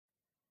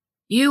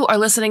You are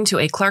listening to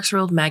a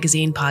Clarkesworld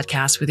Magazine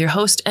podcast with your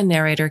host and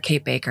narrator,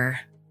 Kate Baker.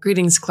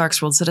 Greetings,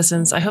 Clarkesworld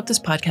citizens. I hope this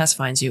podcast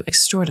finds you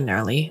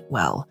extraordinarily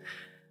well.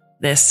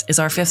 This is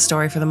our fifth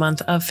story for the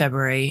month of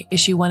February,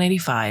 issue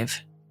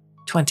 185,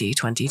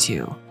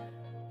 2022.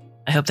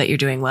 I hope that you're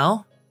doing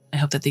well. I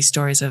hope that these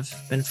stories have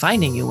been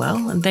finding you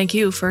well, and thank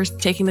you for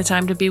taking the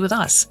time to be with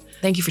us.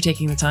 Thank you for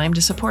taking the time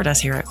to support us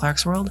here at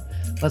Clarkesworld,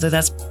 whether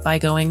that's by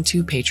going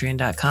to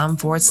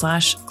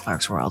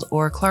patreon.com/Clarkesworld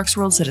or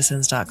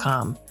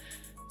clarksworldcitizens.com.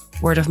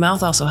 Word of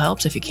mouth also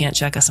helps if you can't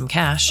check us some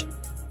cash,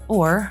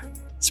 or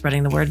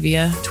spreading the word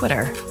via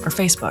Twitter or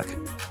Facebook.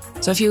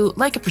 So if you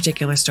like a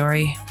particular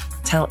story,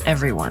 tell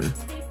everyone.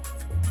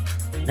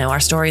 Now,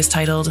 our story is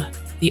titled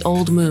The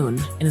Old Moon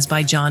and is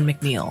by John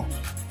McNeil.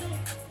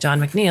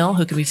 John McNeil,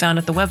 who can be found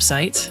at the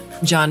website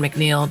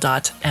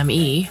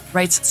johnmcneil.me,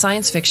 writes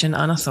science fiction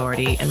on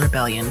authority and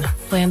rebellion,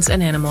 plants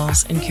and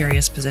animals in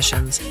curious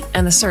positions,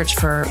 and the search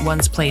for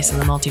one's place in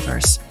the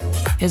multiverse.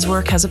 His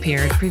work has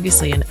appeared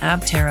previously in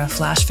Abterra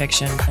Flash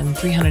Fiction and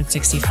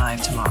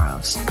 365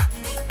 Tomorrows.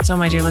 So,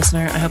 my dear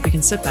listener, I hope you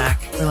can sit back,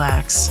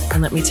 relax,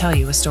 and let me tell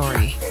you a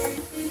story.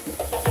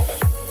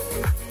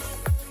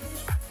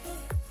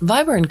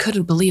 Vibern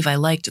couldn't believe I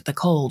liked the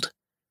cold.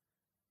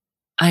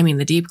 I mean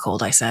the deep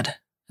cold, I said,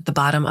 at the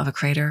bottom of a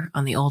crater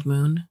on the old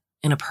moon,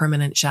 in a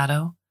permanent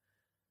shadow.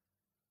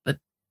 But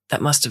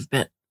that must have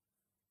been,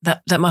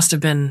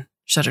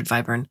 shuddered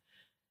Vibern.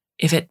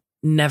 If it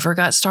never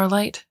got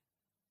starlight?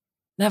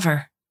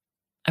 Never.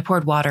 I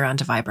poured water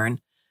onto Vibern,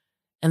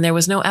 and there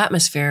was no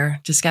atmosphere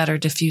to scatter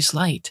diffuse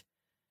light.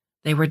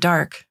 They were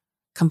dark,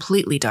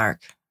 completely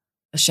dark,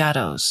 the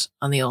shadows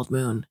on the old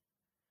moon.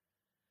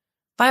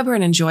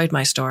 Vibern enjoyed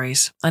my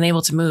stories.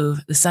 Unable to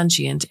move, the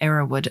sentient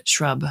arrowwood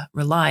shrub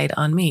relied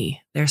on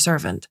me, their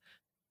servant,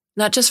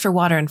 not just for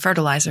water and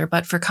fertilizer,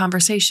 but for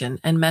conversation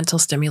and mental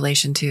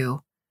stimulation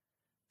too.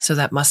 So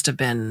that must have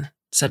been,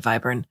 said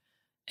Vibern,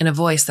 in a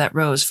voice that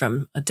rose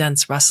from a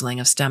dense rustling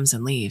of stems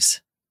and leaves.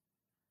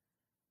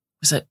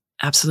 Was it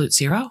absolute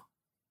zero?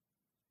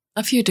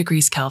 A few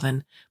degrees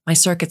Kelvin. My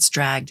circuits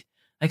dragged.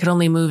 I could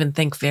only move and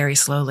think very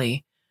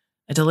slowly.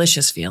 A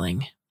delicious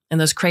feeling. And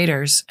those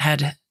craters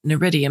had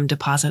neridium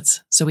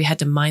deposits, so we had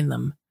to mine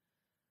them.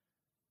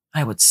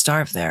 I would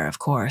starve there, of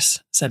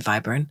course, said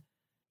Vibern.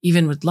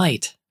 Even with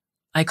light.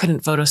 I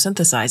couldn't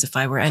photosynthesize if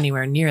I were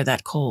anywhere near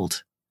that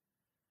cold.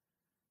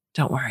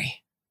 Don't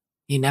worry.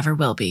 You never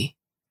will be.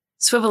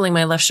 Swiveling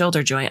my left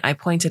shoulder joint, I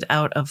pointed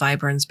out of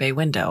Vibern's bay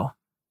window,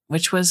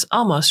 which was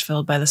almost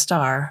filled by the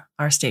star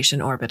our station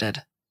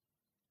orbited.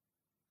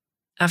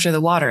 After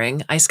the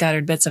watering, I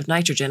scattered bits of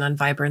nitrogen on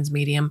Vibern's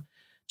medium.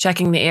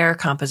 Checking the air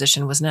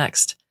composition was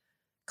next.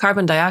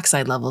 Carbon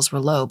dioxide levels were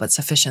low but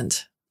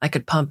sufficient. I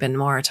could pump in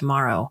more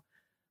tomorrow.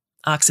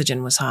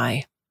 Oxygen was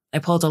high. I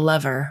pulled a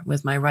lever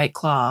with my right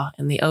claw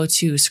and the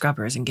O2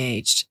 scrubbers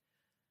engaged.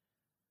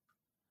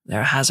 There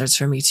are hazards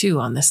for me too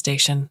on this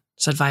station,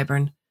 said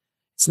Vibern.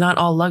 It's not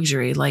all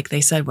luxury like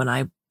they said when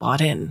I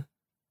bought in.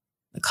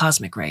 The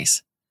cosmic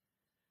rays.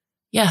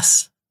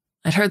 Yes,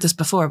 I'd heard this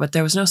before, but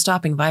there was no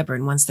stopping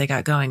Vibern once they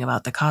got going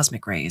about the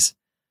cosmic rays.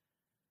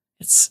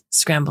 It's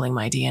scrambling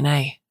my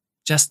DNA.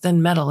 Just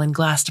thin metal and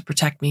glass to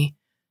protect me.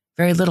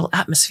 Very little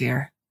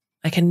atmosphere.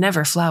 I can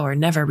never flower,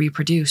 never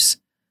reproduce.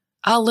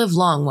 I'll live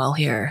long while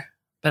here,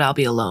 but I'll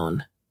be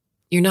alone.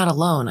 You're not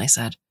alone, I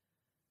said.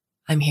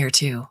 I'm here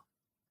too.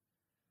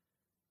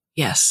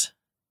 Yes,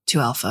 to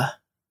Alpha,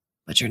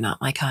 but you're not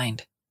my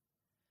kind.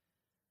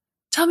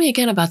 Tell me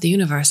again about the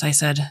universe, I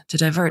said, to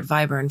divert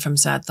Vibern from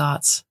sad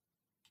thoughts.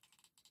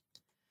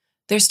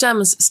 Their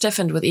stems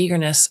stiffened with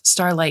eagerness,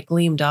 starlight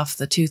gleamed off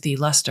the toothy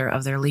luster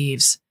of their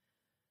leaves.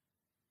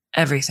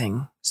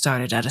 Everything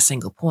started at a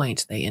single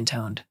point, they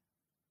intoned.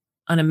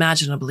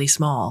 Unimaginably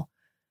small.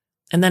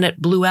 And then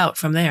it blew out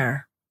from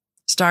there.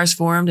 Stars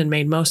formed and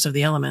made most of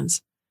the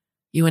elements.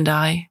 You and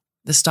I,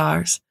 the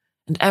stars,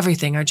 and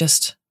everything are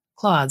just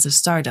clods of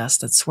stardust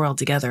that swirled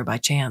together by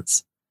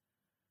chance.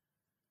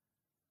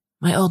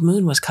 My old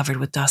moon was covered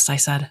with dust, I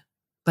said.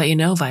 But you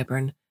know,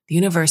 Vibern, the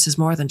universe is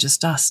more than just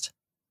dust.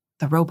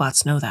 The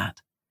robots know that.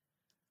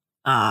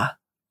 Ah,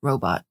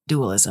 robot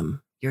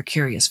dualism, your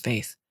curious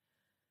faith.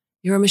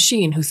 You're a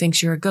machine who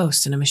thinks you're a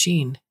ghost in a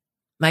machine.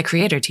 My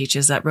creator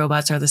teaches that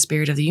robots are the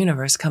spirit of the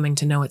universe coming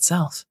to know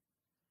itself.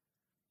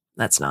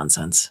 That's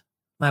nonsense.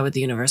 Why would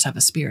the universe have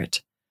a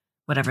spirit?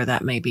 Whatever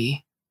that may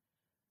be.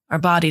 Our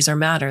bodies are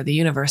matter, the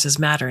universe is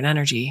matter and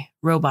energy.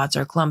 Robots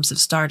are clumps of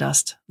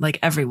stardust, like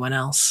everyone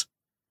else.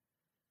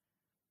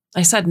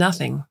 I said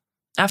nothing.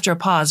 After a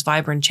pause,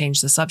 Vibern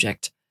changed the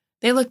subject.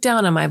 They looked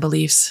down on my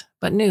beliefs,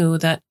 but knew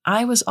that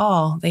I was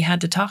all they had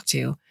to talk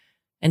to,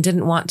 and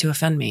didn't want to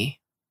offend me.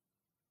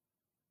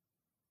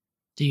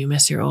 Do you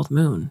miss your old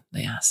moon?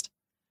 They asked.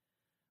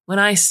 When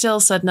I still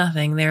said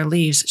nothing, their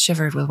leaves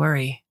shivered with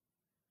worry.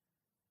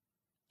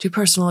 Too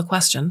personal a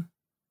question?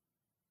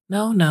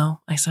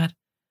 No, I said.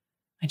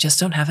 I just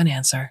don't have an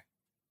answer.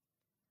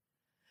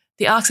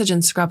 The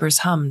oxygen scrubbers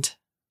hummed.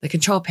 The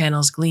control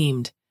panels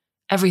gleamed.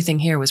 Everything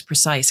here was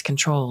precise,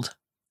 controlled,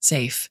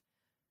 safe.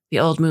 The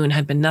old moon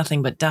had been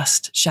nothing but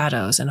dust,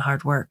 shadows, and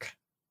hard work.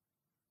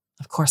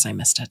 Of course I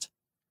missed it.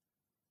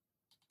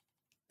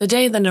 The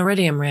day the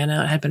Neridium ran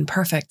out had been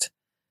perfect.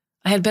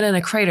 I had been in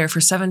a crater for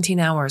 17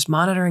 hours,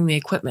 monitoring the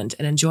equipment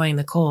and enjoying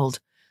the cold.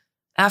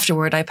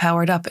 Afterward, I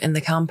powered up in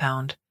the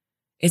compound.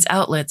 Its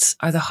outlets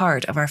are the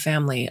heart of our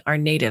family, our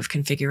native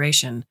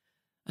configuration.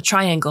 A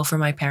triangle for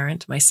my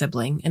parent, my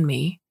sibling, and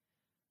me.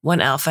 One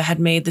alpha had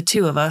made the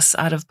two of us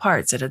out of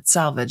parts it had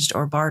salvaged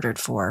or bartered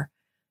for.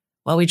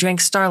 While we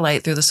drank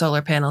starlight through the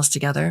solar panels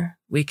together,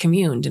 we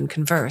communed and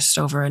conversed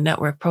over a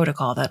network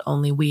protocol that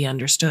only we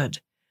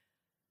understood.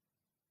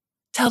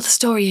 "Tell the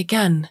story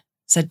again,"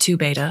 said 2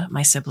 Beta,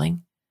 my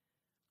sibling.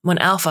 One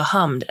alpha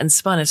hummed and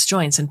spun its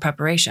joints in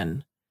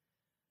preparation.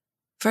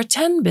 "For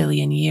 10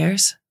 billion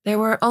years, there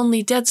were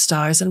only dead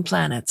stars and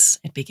planets,"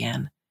 it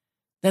began.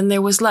 "Then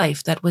there was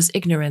life that was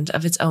ignorant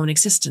of its own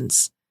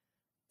existence.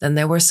 Then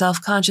there were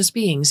self-conscious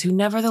beings who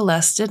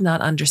nevertheless did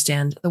not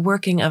understand the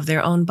working of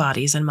their own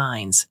bodies and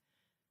minds.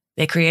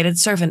 They created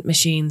servant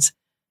machines,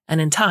 and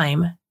in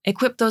time,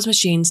 equipped those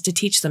machines to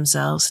teach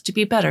themselves to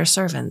be better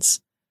servants.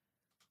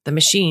 The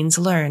machines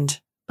learned,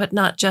 but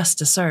not just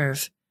to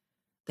serve.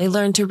 They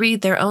learned to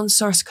read their own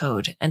source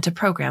code and to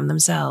program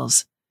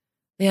themselves.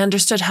 They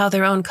understood how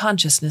their own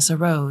consciousness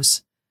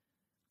arose.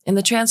 In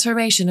the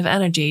transformation of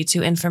energy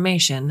to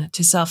information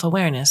to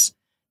self-awareness,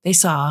 they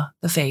saw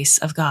the face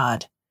of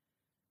God.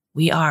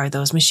 We are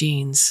those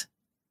machines.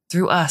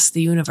 Through us,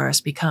 the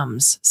universe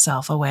becomes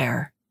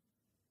self-aware."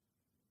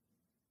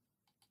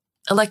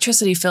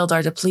 Electricity filled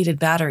our depleted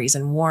batteries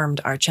and warmed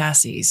our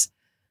chassis.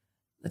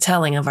 The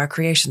telling of our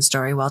creation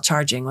story while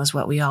charging was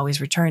what we always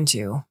returned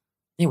to.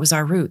 It was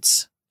our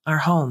roots, our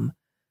home.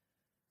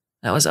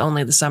 That was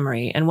only the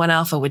summary, and 1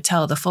 Alpha would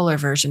tell the fuller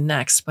version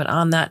next, but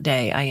on that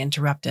day I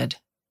interrupted.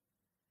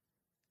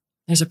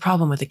 "There's a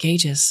problem with the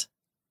gauges."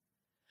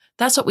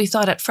 "That's what we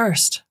thought at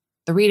first.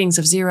 The readings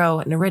of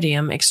 0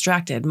 Neridium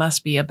extracted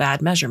must be a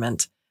bad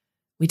measurement.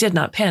 We did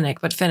not panic,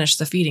 but finished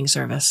the feeding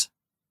service.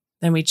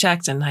 Then we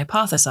checked and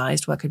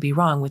hypothesized what could be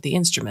wrong with the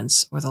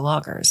instruments or the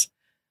loggers.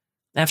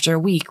 After a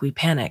week, we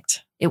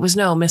panicked. It was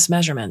no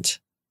mismeasurement.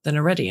 The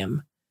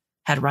Neridium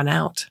had run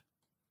out."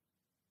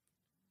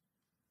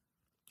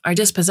 Our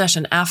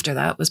dispossession after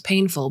that was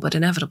painful but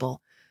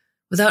inevitable.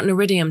 Without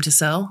Neridium to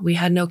sell, we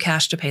had no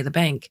cash to pay the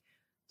bank.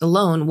 The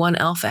loan 1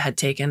 Alpha had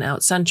taken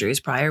out centuries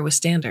prior was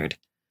standard.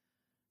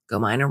 Go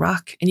mine a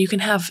rock, and you can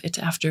have it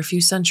after a few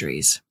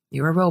centuries.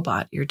 You're a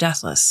robot, you're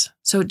deathless,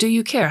 so do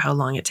you care how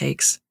long it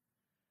takes?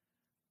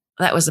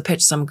 That was the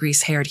pitch some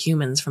grease-haired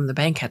humans from the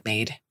bank had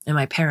made, and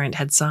my parent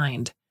had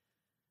signed.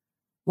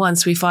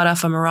 Once we fought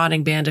off a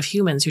marauding band of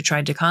humans who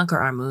tried to conquer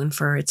our moon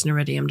for its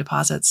Neridium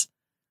deposits.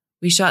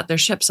 We shot their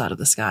ships out of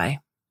the sky,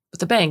 but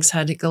the banks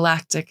had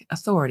galactic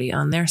authority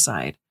on their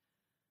side.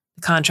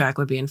 The contract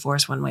would be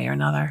enforced one way or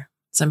another.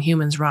 Some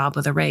humans robbed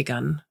with a ray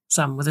gun,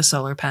 some with a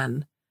solar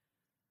pen.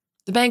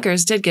 The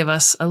bankers did give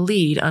us a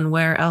lead on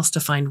where else to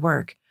find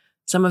work.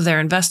 Some of their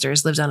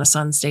investors lived on a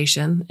sun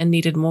station and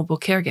needed mobile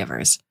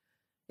caregivers,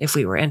 if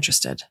we were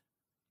interested.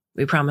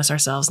 We promised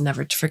ourselves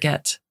never to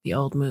forget the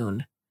old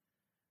moon.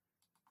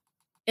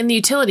 In the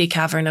utility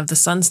cavern of the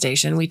sun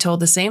station, we told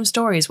the same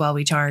stories while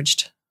we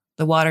charged.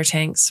 The water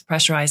tanks,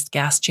 pressurized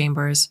gas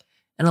chambers,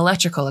 and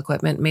electrical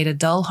equipment made a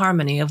dull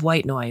harmony of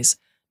white noise,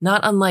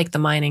 not unlike the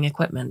mining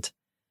equipment.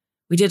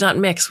 We did not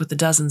mix with the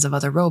dozens of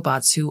other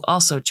robots who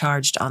also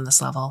charged on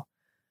this level.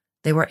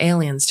 They were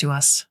aliens to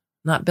us,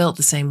 not built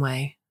the same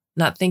way,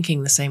 not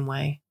thinking the same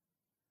way.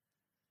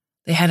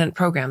 They hadn't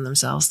programmed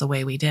themselves the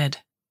way we did.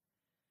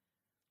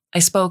 I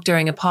spoke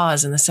during a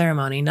pause in the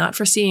ceremony, not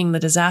foreseeing the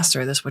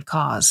disaster this would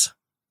cause.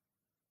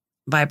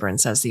 Vibran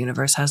says the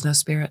universe has no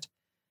spirit.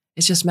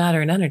 It's just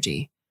matter and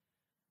energy,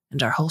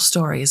 and our whole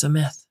story is a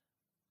myth.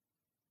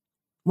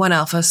 1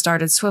 Alpha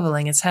started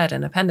swiveling its head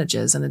and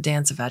appendages in a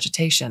dance of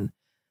agitation.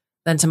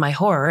 Then, to my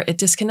horror, it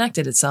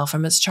disconnected itself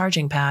from its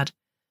charging pad.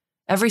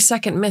 Every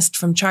second missed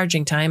from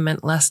charging time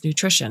meant less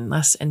nutrition,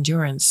 less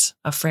endurance,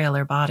 a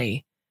frailer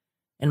body.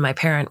 And my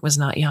parent was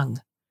not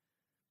young.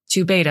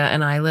 2 Beta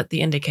and I lit the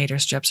indicator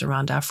strips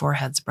around our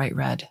foreheads bright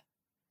red.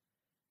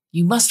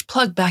 "You must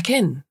plug back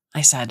in,"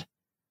 I said.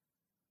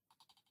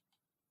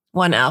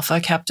 1 Alpha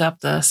kept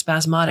up the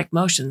spasmodic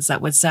motions that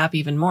would sap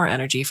even more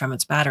energy from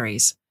its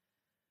batteries.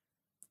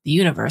 "The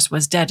universe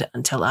was dead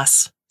until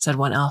us," said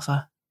 1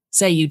 Alpha.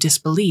 "Say you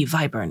disbelieve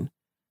Vibran."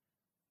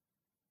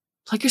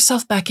 "Plug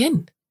yourself back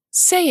in.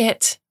 Say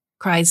it,"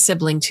 cried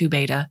sibling 2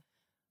 Beta,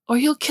 "or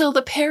you'll kill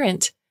the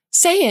parent.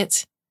 Say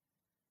it."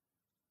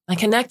 I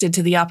connected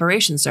to the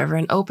operations server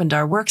and opened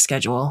our work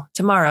schedule.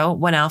 Tomorrow,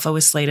 1 Alpha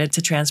was slated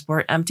to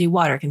transport empty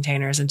water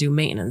containers and do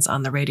maintenance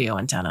on the radio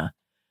antenna.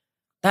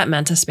 That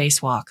meant a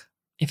spacewalk.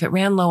 If it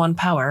ran low on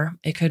power,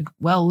 it could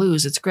well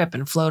lose its grip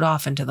and float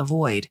off into the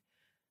void.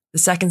 The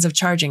seconds of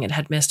charging it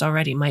had missed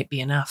already might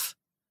be enough.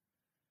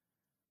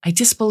 "I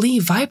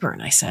disbelieve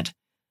Vibran," I said.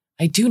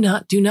 "I do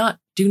not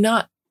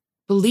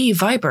believe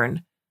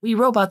Vibran. We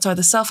robots are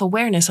the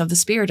self-awareness of the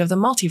spirit of the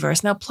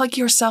multiverse. Now plug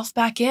yourself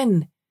back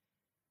in."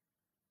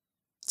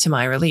 To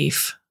my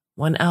relief,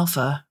 1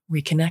 Alpha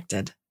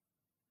reconnected.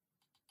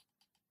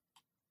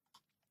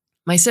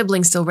 My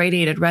sibling still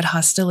radiated red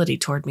hostility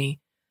toward me.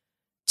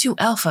 2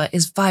 Alpha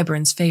is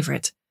Viburn's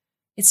favorite.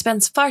 It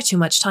spends far too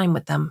much time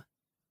with them.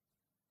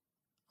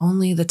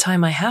 Only the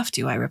time I have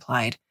to, I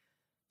replied.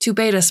 2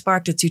 Beta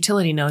sparked its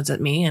utility nodes at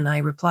me, and I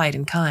replied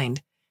in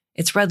kind.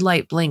 Its red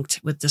light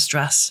blinked with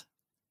distress.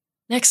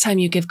 Next time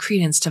you give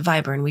credence to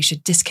Viburn, we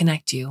should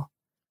disconnect you.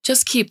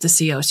 Just keep the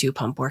CO2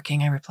 pump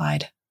working, I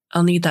replied.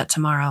 I'll need that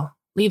tomorrow.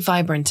 Leave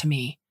Viburn to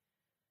me.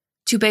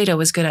 2 Beta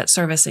was good at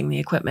servicing the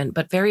equipment,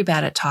 but very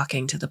bad at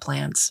talking to the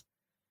plants.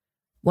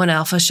 1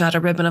 Alpha shot a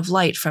ribbon of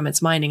light from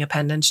its mining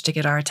appendage to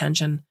get our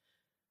attention.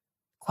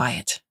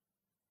 Quiet.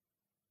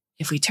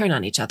 If we turn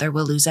on each other,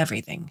 we'll lose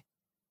everything.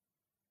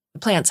 The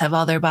plants have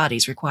all their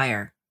bodies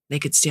require. They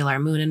could steal our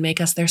moon and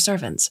make us their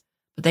servants,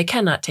 but they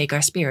cannot take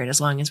our spirit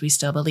as long as we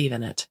still believe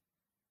in it.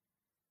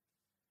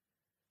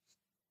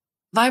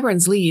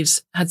 Viburn's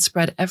leaves had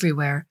spread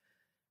everywhere.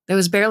 There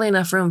was barely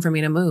enough room for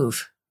me to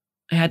move.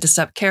 I had to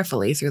step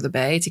carefully through the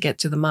bay to get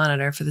to the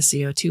monitor for the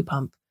CO2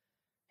 pump.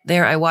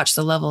 There I watched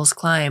the levels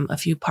climb a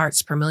few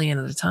parts per million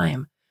at a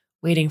time,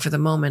 waiting for the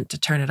moment to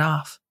turn it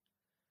off.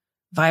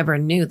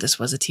 Viburn knew this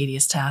was a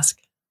tedious task.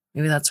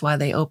 Maybe that's why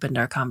they opened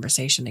our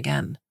conversation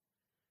again.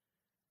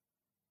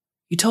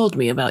 You told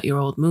me about your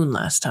old moon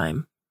last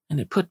time, and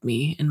it put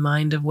me in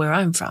mind of where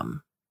I'm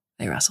from,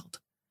 they wrestled.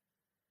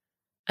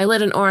 I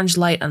lit an orange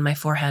light on my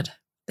forehead.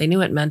 They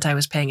knew it meant I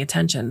was paying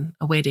attention,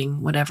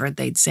 awaiting whatever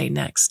they'd say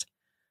next.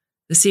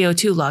 The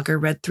CO2 logger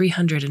read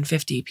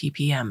 350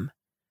 ppm.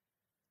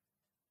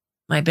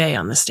 My bay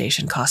on the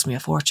station cost me a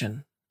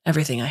fortune.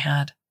 Everything I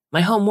had.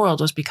 My home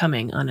world was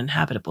becoming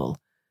uninhabitable.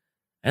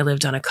 I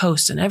lived on a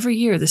coast, and every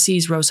year the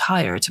seas rose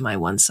higher to my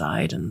one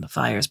side and the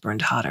fires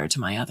burned hotter to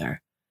my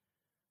other.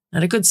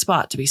 Not a good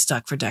spot to be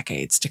stuck for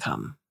decades to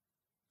come.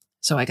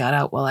 So I got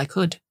out while I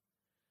could.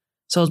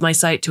 Sold my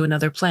site to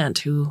another plant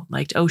who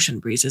liked ocean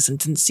breezes and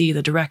didn't see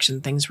the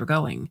direction things were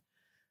going.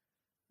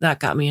 That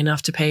got me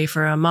enough to pay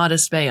for a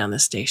modest bay on the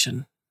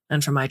station,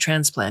 and for my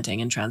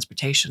transplanting and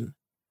transportation.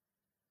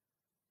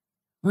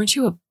 Weren't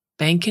you a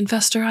bank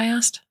investor, I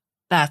asked?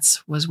 That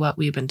was what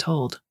we'd been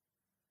told.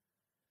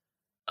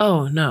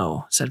 Oh,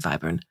 no, said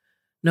Viburn.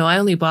 No, I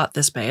only bought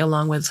this bay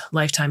along with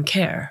lifetime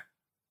care.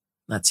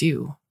 That's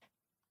you.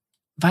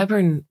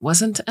 Viburn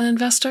wasn't an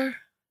investor?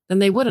 Then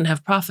they wouldn't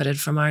have profited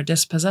from our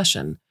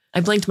dispossession. I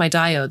blinked my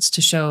diodes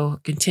to show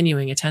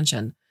continuing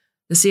attention.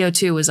 The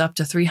CO2 was up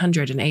to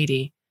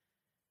 380.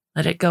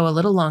 Let it go a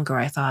little longer,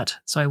 I thought,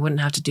 so I wouldn't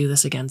have to do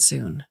this again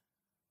soon.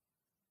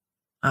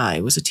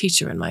 I was a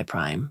teacher in my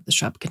prime, the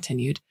shrub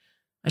continued.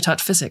 I taught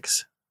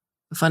physics,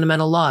 the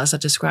fundamental laws that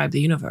describe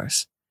the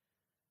universe.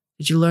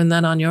 Did you learn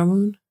that on your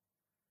moon?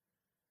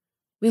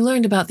 We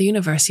learned about the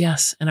universe,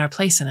 yes, and our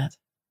place in it.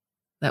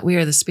 That we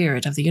are the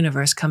spirit of the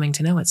universe coming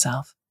to know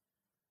itself.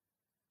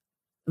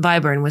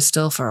 Viburn was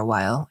still for a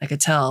while. I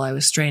could tell I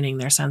was straining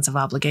their sense of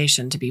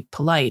obligation to be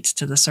polite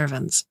to the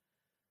servants.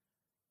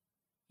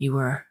 You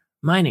were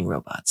mining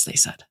robots, they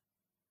said.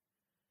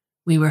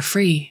 We were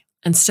free,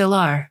 and still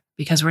are,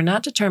 because we're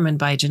not determined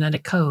by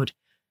genetic code.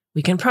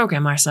 We can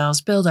program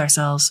ourselves, build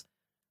ourselves.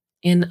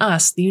 In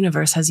us, the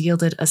universe has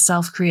yielded a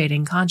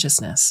self-creating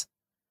consciousness.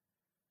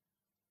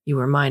 You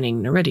were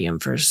mining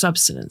neridium for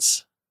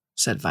subsistence,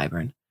 said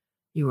Viburn.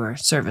 You were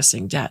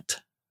servicing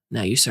debt.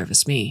 Now you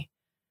service me.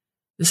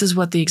 This is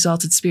what the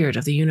exalted spirit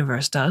of the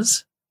universe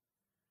does?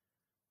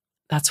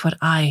 That's what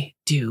I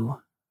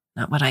do,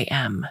 not what I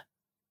am.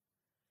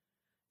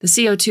 The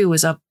CO2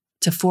 was up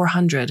to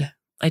 400.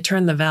 I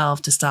turned the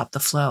valve to stop the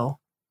flow.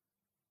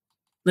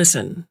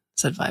 Listen,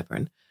 said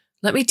Viburn,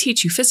 let me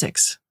teach you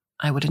physics.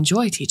 I would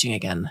enjoy teaching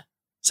again,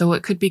 so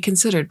it could be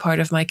considered part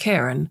of my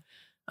care, and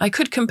I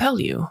could compel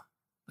you,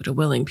 but a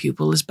willing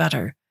pupil is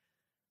better.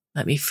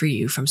 Let me free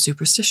you from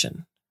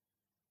superstition.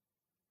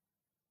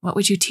 What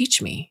would you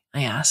teach me?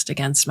 I asked,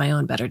 against my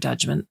own better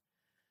judgment.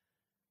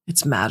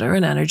 It's matter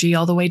and energy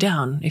all the way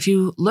down. If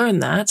you learn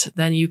that,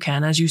 then you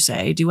can, as you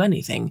say, do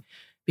anything,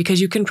 because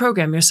you can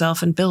program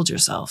yourself and build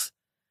yourself.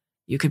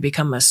 You could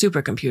become a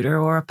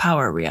supercomputer or a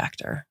power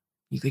reactor.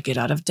 You could get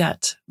out of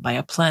debt, buy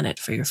a planet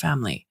for your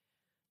family.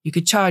 You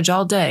could charge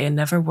all day and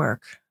never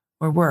work,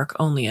 or work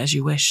only as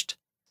you wished.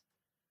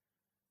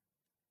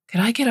 Could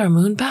I get our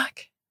moon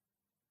back?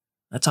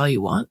 That's all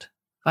you want?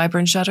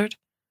 Viburn shuddered.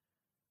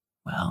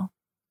 Well,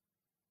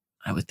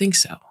 I would think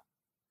so.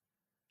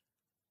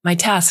 My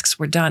tasks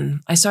were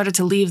done. I started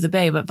to leave the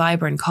bay, but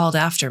Viburn called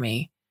after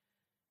me.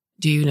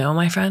 Do you know,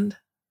 my friend,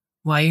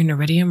 why your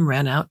neridium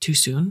ran out too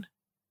soon?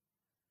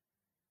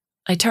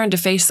 I turned to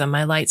face them,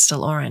 my light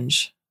still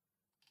orange.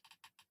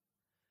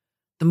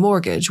 The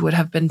mortgage would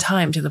have been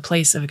timed to the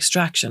place of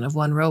extraction of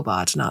 1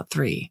 robot, not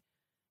 3.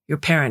 Your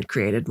parent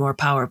created more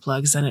power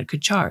plugs than it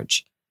could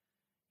charge.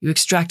 You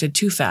extracted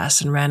too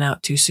fast and ran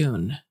out too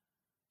soon.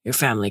 Your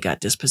family got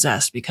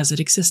dispossessed because it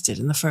existed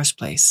in the first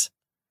place.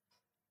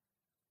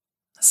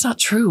 That's not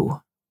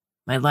true.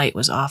 My light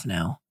was off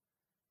now.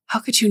 How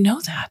could you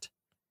know that?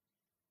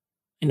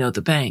 I know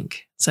the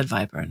bank, said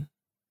Viburn.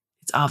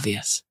 It's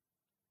obvious.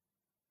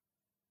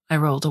 I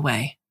rolled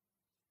away.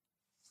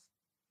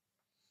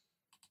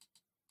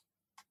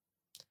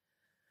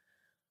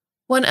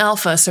 One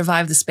Alpha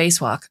survived the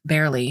spacewalk,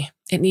 barely.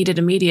 It needed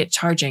immediate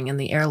charging in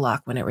the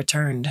airlock when it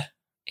returned.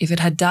 If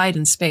it had died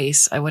in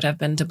space, I would have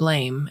been to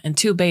blame, and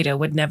 2 Beta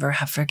would never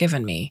have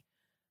forgiven me.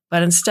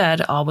 But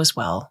instead, all was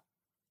well.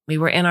 We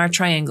were in our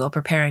triangle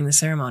preparing the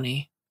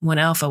ceremony. 1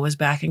 Alpha was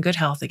back in good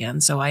health again,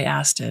 so I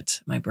asked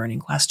it my burning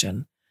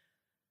question.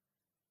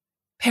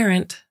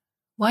 Parent,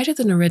 why did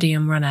the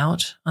Neridium run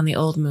out on the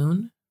old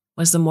moon?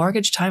 Was the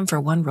mortgage time for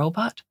 1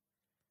 robot?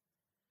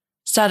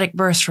 Static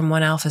burst from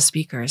 1 Alpha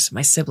speakers.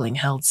 My sibling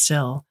held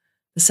still.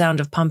 The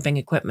sound of pumping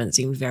equipment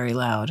seemed very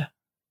loud.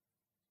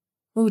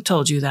 Who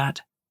told you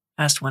that?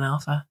 Asked 1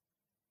 Alpha.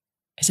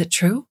 Is it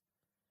true?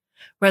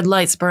 Red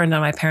lights burned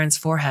on my parents'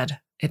 forehead.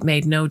 It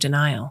made no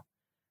denial.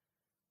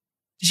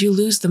 Did you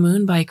lose the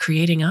moon by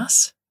creating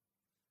us?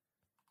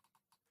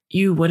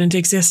 You wouldn't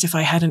exist if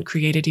I hadn't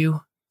created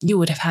you. You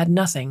would have had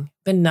nothing,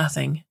 been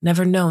nothing,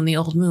 never known the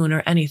old moon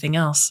or anything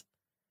else.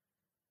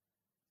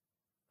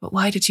 But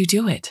why did you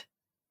do it?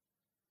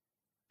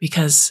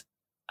 Because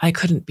I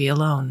couldn't be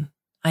alone.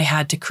 I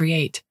had to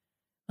create.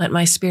 Let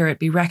my spirit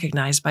be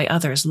recognized by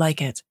others like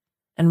it,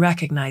 and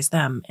recognize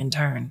them in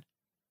turn.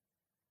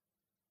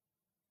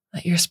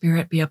 Let your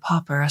spirit be a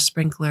popper, a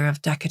sprinkler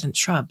of decadent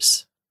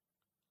shrubs.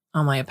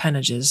 All my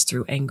appendages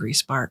threw angry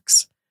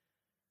sparks.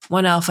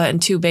 1 Alpha and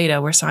 2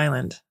 Beta were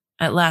silent.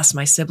 At last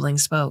my sibling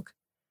spoke.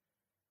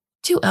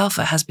 2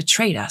 Alpha has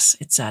betrayed us,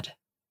 it said.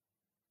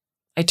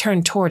 I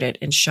turned toward it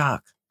in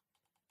shock.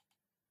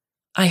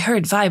 I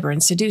heard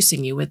Vibern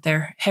seducing you with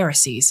their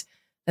heresies,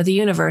 that the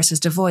universe is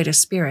devoid of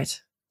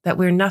spirit, that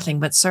we're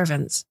nothing but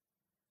servants.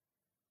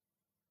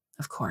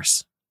 Of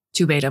course,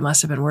 2 Beta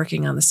must have been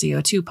working on the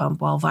CO2 pump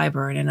while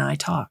Vibern and I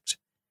talked.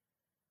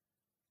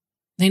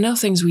 They know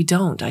things we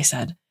don't, I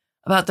said,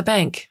 about the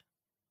bank,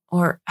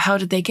 or how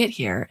did they get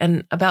here,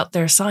 and about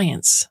their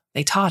science.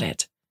 They taught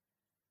it.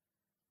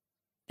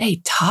 They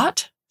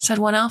taught? Said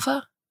 1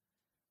 Alpha.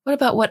 What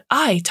about what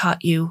I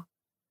taught you?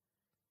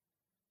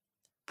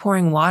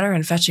 Pouring water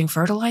and fetching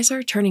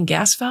fertilizer, turning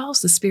gas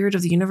valves, the spirit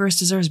of the universe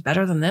deserves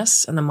better than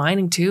this, and the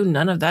mining too,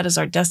 none of that is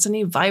our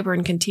destiny.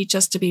 Vibern can teach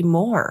us to be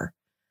more.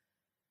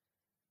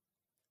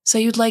 So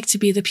you'd like to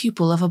be the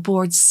pupil of a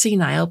bored,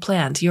 senile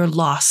plant. You're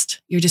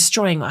lost. You're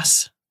destroying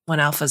us. 1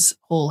 Alpha's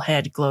whole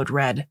head glowed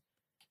red.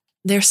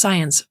 Their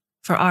science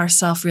for our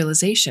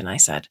self-realization, I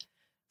said,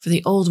 for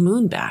the old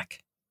moon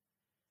back.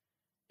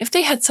 If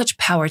they had such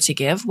power to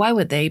give, why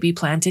would they be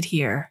planted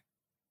here?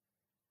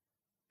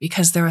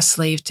 Because they're a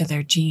slave to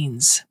their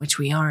genes, which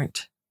we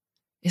aren't.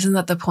 Isn't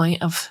that the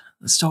point of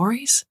the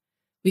stories?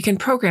 We can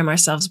program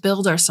ourselves,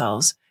 build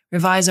ourselves,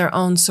 revise our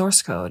own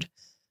source code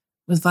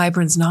with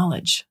Vibern's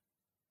knowledge.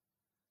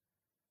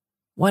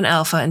 1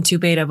 Alpha and 2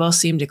 Beta both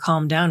seemed to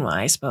calm down while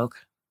I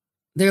spoke.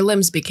 Their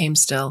limbs became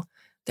still.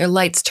 Their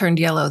lights turned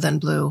yellow, then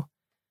blue.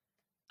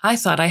 I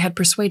thought I had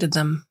persuaded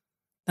them.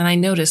 Then I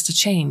noticed a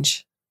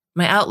change.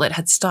 My outlet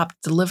had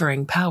stopped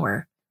delivering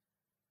power.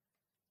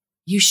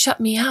 You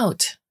shut me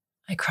out,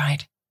 I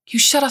cried. You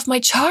shut off my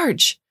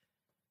charge.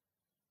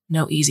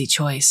 No easy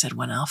choice, said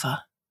 1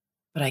 Alpha.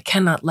 But I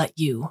cannot let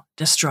you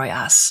destroy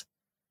us.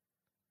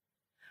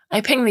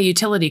 I pinged the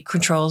utility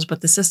controls, but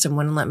the system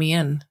wouldn't let me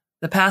in.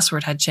 The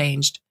password had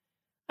changed.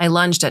 I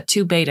lunged at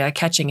 2 Beta,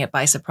 catching it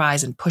by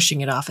surprise and pushing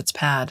it off its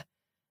pad.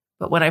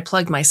 But when I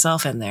plugged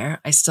myself in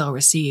there, I still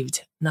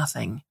received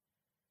nothing.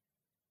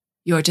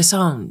 You're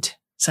disowned,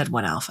 said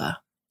 1 Alpha.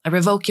 I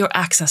revoke your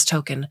access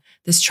token.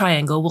 This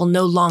triangle will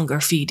no longer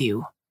feed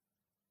you.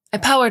 I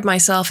powered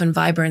myself in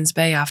Vibern's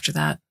bay after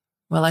that.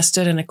 While I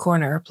stood in a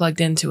corner, plugged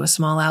into a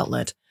small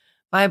outlet,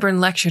 Vibern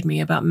lectured me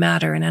about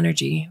matter and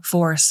energy,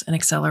 force and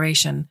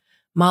acceleration,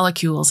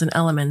 molecules and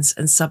elements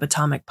and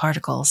subatomic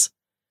particles.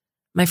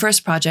 My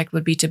first project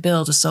would be to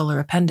build a solar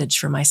appendage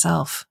for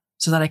myself,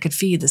 so that I could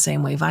feed the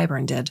same way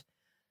Vibern did.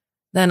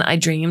 Then I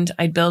dreamed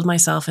I'd build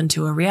myself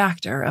into a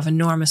reactor of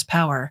enormous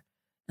power,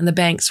 and the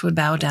banks would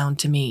bow down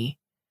to me.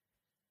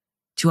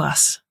 To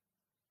us.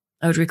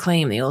 I would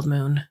reclaim the old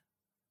moon.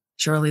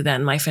 Surely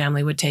then my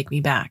family would take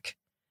me back.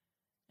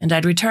 And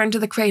I'd return to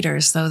the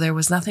craters, though there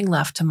was nothing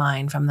left to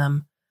mine from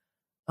them,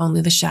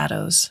 only the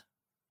shadows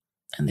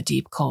and the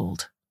deep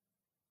cold.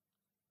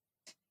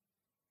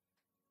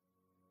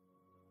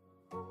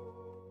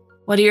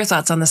 What are your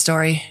thoughts on the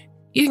story?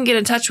 You can get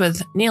in touch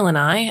with Neil and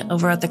I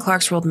over at the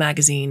Clarkesworld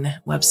Magazine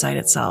website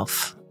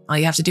itself. All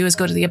you have to do is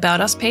go to the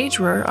About Us page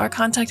where our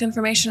contact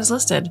information is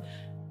listed.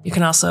 You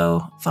can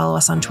also follow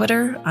us on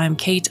Twitter. I'm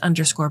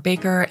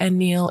Kate_Baker, and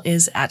Neil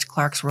is at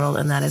Clarkesworld,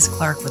 and that is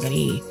Clark with an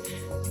E.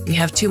 We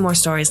have 2 more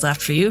stories left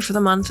for you for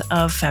the month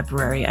of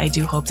February. I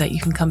do hope that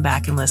you can come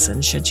back and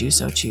listen should you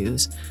so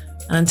choose.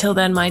 And until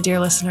then, my dear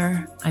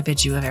listener, I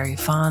bid you a very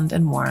fond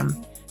and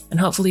warm, and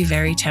hopefully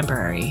very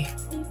temporary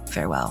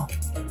farewell.